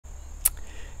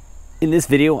In this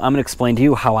video, I'm going to explain to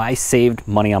you how I saved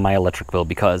money on my electric bill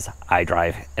because I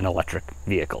drive an electric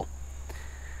vehicle.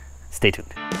 Stay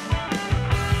tuned.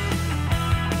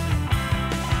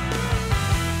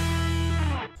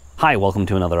 Hi, welcome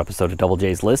to another episode of Double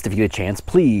J's List. If you get a chance,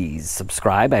 please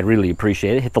subscribe. I'd really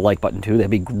appreciate it. Hit the like button too,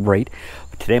 that'd be great.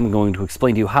 But today I'm going to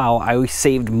explain to you how I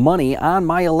saved money on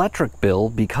my electric bill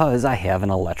because I have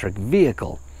an electric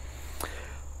vehicle.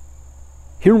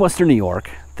 Here in Western New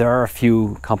York, there are a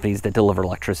few companies that deliver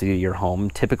electricity to your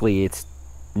home. Typically, it's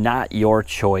not your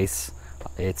choice.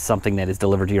 It's something that is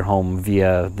delivered to your home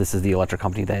via, this is the electric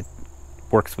company that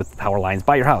works with power lines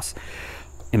by your house.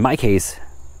 In my case,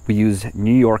 we use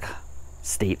New York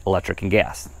State Electric and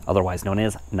Gas, otherwise known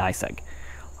as NYSEG.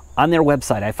 On their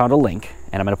website, I found a link,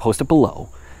 and I'm going to post it below,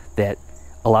 that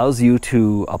allows you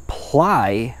to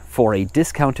apply for a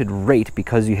discounted rate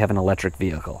because you have an electric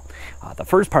vehicle. The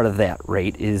first part of that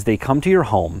rate is they come to your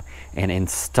home and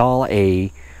install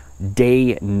a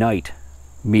day-night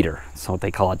meter. So they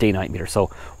call it day-night meter. So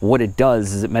what it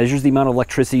does is it measures the amount of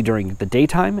electricity during the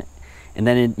daytime, and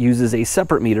then it uses a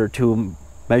separate meter to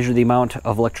measure the amount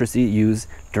of electricity used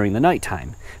during the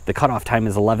nighttime. The cutoff time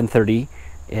is 11:30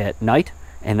 at night,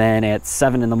 and then at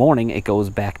 7 in the morning it goes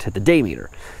back to the day meter.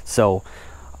 So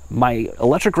my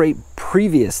electric rate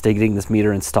previous to getting this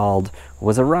meter installed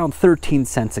was around 13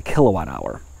 cents a kilowatt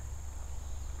hour.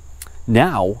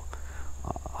 Now,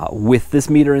 with this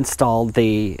meter installed,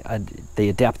 they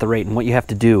adapt the rate, and what you have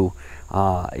to do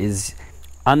is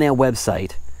on that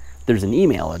website, there's an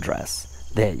email address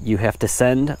that you have to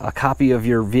send a copy of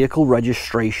your vehicle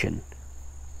registration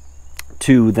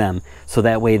to them, so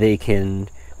that way they can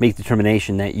make the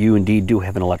determination that you indeed do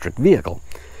have an electric vehicle.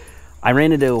 I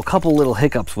ran into a couple little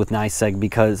hiccups with NYSEG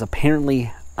because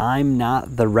apparently I'm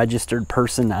not the registered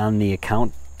person on the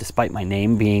account, despite my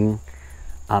name being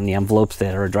on the envelopes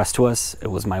that are addressed to us.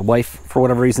 It was my wife, for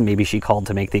whatever reason. Maybe she called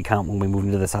to make the account when we moved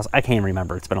into this house. I can't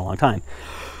remember. It's been a long time.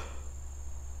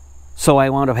 So I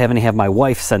wound up having to have my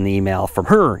wife send the email from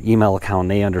her email account.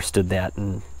 They understood that,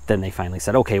 and then they finally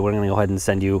said, okay, we're going to go ahead and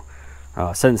send you,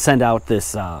 send out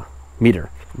this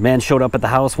meter. Man showed up at the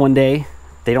house one day.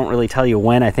 They don't really tell you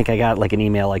when. I think I got like an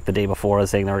email like the day before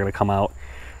saying they were going to come out.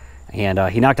 And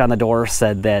he knocked on the door,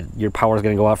 said that your power is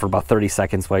going to go out for about 30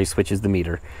 seconds while he switches the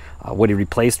meter. What he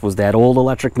replaced was that old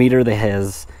electric meter that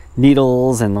has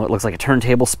needles and it looks like a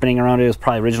turntable spinning around it. It was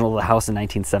probably original to the house in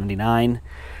 1979.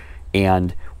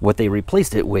 And what they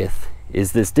replaced it with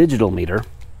is this digital meter.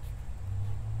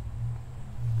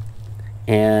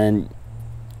 And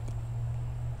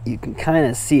you can kind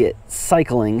of see it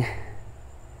cycling.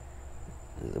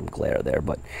 Some glare there,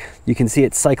 but you can see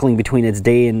it cycling between its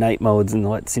day and night modes and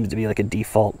what seems to be like a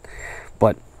default.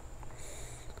 But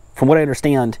from what I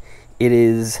understand, it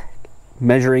is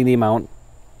measuring the amount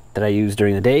that I use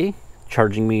during the day,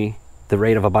 charging me the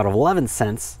rate of about 11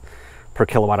 cents per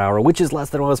kilowatt hour, which is less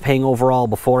than what I was paying overall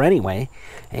before anyway,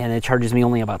 and it charges me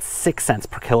only about 6 cents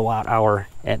per kilowatt hour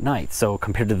at night. So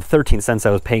compared to the 13 cents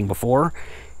I was paying before,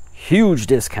 huge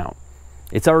discount.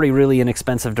 It's already really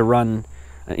inexpensive to run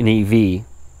an EV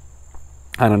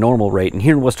on a normal rate, and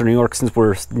here in Western New York, since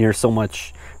we're near so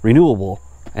much renewable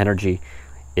energy,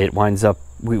 it winds up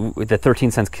with the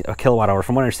 13 cents a kilowatt hour,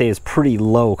 from what I understand, is pretty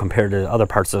low compared to other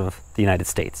parts of the United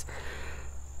States.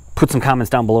 Put some comments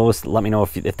down below, let me know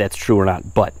if that's true or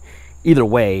not. But either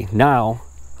way, now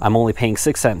I'm only paying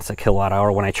 6 cents a kilowatt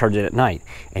hour when I charge it at night.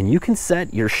 And you can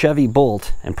set your Chevy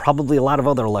Bolt and probably a lot of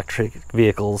other electric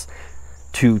vehicles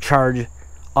to charge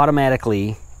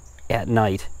automatically at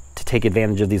night to take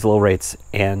advantage of these low rates.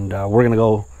 And we're going to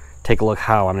go take a look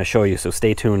how. I'm going to show you, so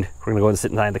stay tuned. We're going to go and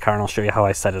sit inside the car and I'll show you how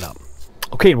I set it up.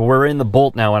 Okay, well, we're in the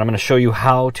Bolt now, and I'm going to show you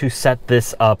how to set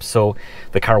this up so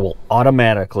the car will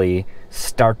automatically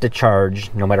start to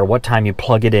charge no matter what time you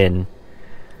plug it in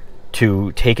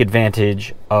to take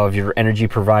advantage of your energy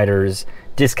provider's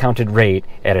discounted rate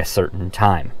at a certain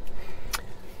time.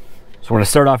 So we're going to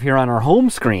start off here on our home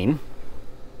screen.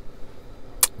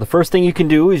 The first thing you can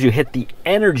do is you hit the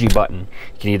energy button.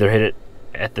 You can either hit it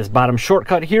at this bottom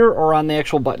shortcut here or on the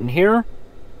actual button here.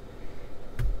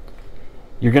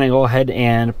 You're going to go ahead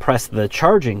and press the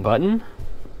charging button,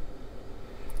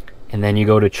 and then you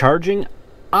go to charging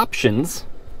options,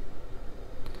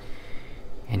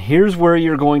 and here's where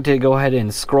you're going to go ahead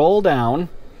and scroll down.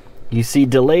 You see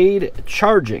delayed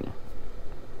charging.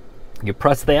 You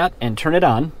press that and turn it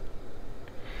on.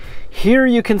 Here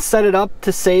you can set it up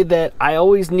to say that I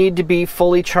always need to be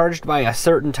fully charged by a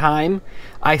certain time.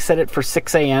 I set it for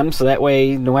 6 a.m. so that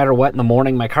way no matter what in the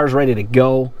morning my car's ready to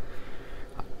go.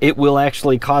 it will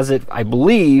actually cause it, I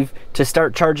believe, to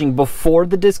start charging before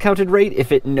the discounted rate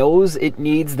if it knows it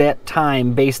needs that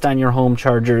time based on your home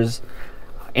charger's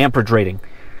amperage rating.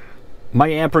 My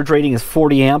amperage rating is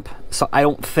 40 amp, so I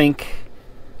don't think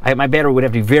my battery would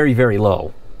have to be very, very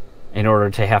low in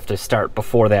order to have to start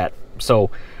before that.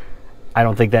 So I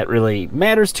don't think that really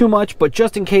matters too much, but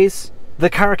just in case, the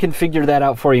car can figure that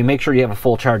out for you. Make sure you have a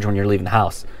full charge when you're leaving the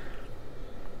house.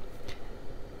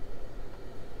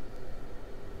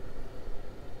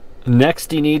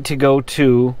 Next, you need to go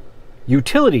to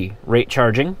utility rate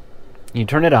charging. You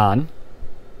turn it on.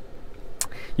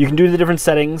 You can do the different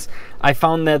settings. I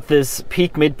found that this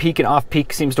peak, mid-peak, and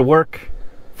off-peak seems to work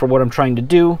for what I'm trying to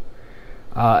do.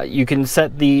 You can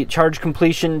set the charge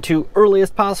completion to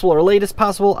earliest possible or latest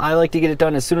possible. I like to get it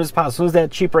done as soon as possible. As soon as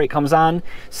that cheap rate comes on,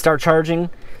 start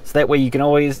charging. So that way you can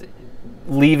always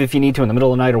leave if you need to in the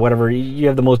middle of the night or whatever. You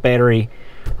have the most battery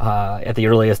at the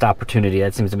earliest opportunity.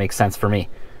 That seems to make sense for me.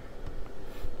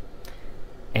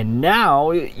 And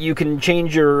now you can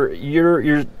change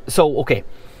your so okay.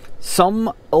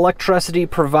 Some electricity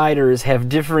providers have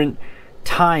different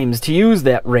times to use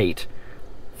that rate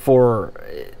for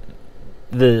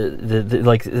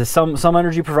some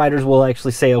energy providers will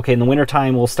actually say, okay, in the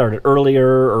wintertime we'll start it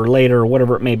earlier or later or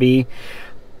whatever it may be.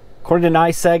 According to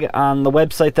NYSEG on the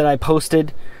website that I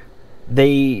posted,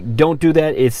 they don't do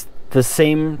that. It's the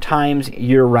same times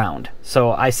year round.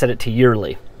 So I set it to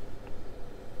yearly.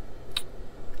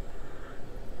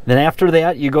 Then after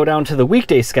that, you go down to the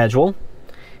weekday schedule,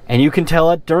 and you can tell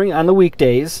it on the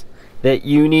weekdays that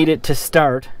you need it to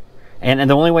start. And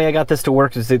the only way I got this to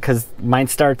work is because mine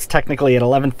starts technically at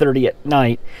 11:30 at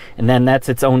night, and then that's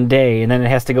its own day, and then it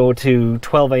has to go to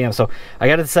 12 a.m. So I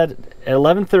got it set at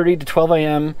 11:30 to 12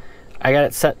 a.m. I got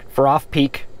it set for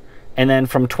off-peak, and then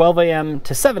from 12 a.m.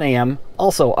 to 7 a.m.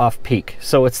 also off-peak.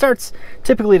 So it starts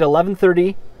typically at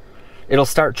 11:30. It'll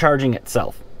start charging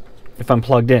itself if I'm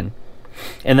plugged in.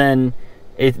 And then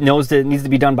it knows that it needs to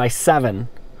be done by 7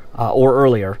 or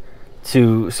earlier,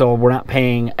 so we're not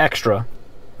paying extra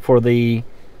for the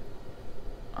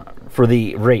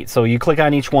rate. So you click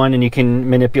on each one and you can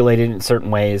manipulate it in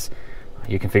certain ways.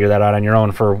 You can figure that out on your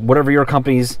own for whatever your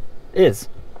company's is.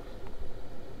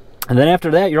 And then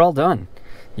after that, you're all done.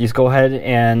 You just go ahead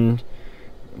and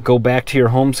go back to your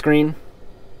home screen,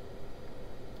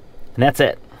 and that's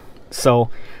it. So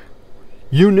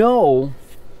you know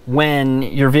when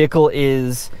your vehicle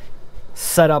is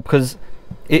set up, because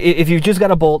if you've just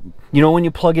got a Bolt, you know when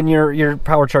you plug in your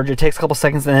power charger, it takes a couple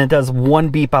seconds and then it does one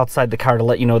beep outside the car to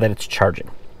let you know that it's charging,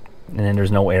 and then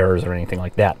there's no errors or anything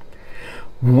like that.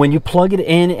 When you plug it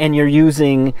in and you're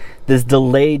using this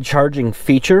delayed charging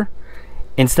feature,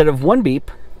 instead of one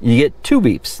beep, you get 2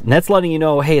 beeps, and that's letting you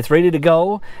know, hey, it's ready to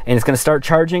go and it's going to start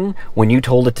charging when you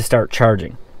told it to start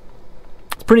charging.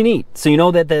 It's pretty neat. So you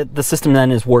know that the system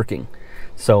then is working.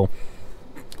 So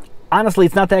honestly,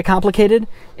 it's not that complicated,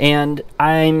 and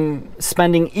I'm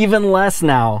spending even less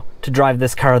now to drive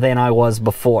this car than I was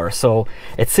before. So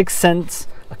at 6 cents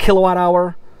a kilowatt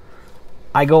hour,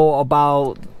 I go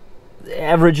about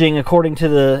averaging, according to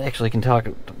the, actually I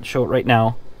can show it right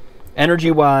now,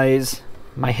 energy wise,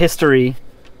 my history.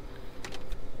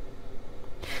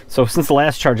 So since the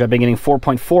last charge, I've been getting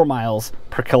 4.4 miles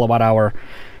per kilowatt hour.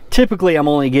 Typically, I'm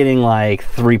only getting like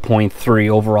 3.3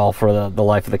 overall for the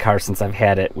life of the car since I've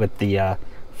had it with the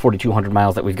 4,200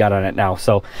 miles that we've got on it now.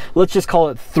 So let's just call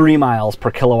it 3 miles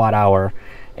per kilowatt hour.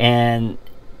 And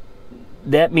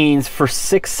that means for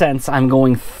 6 cents, I'm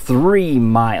going 3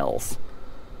 miles.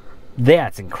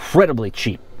 That's incredibly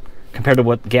cheap compared to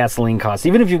what gasoline costs.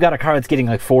 Even if you've got a car that's getting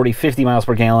like 40, 50 miles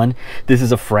per gallon, this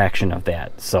is a fraction of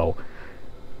that. So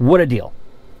what a deal.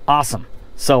 Awesome.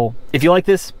 So if you like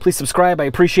this, please subscribe. I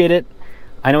appreciate it.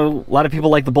 I know a lot of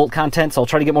people like the Bolt content, so I'll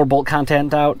try to get more Bolt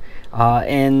content out.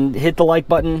 And hit the like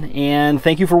button, and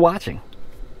thank you for watching.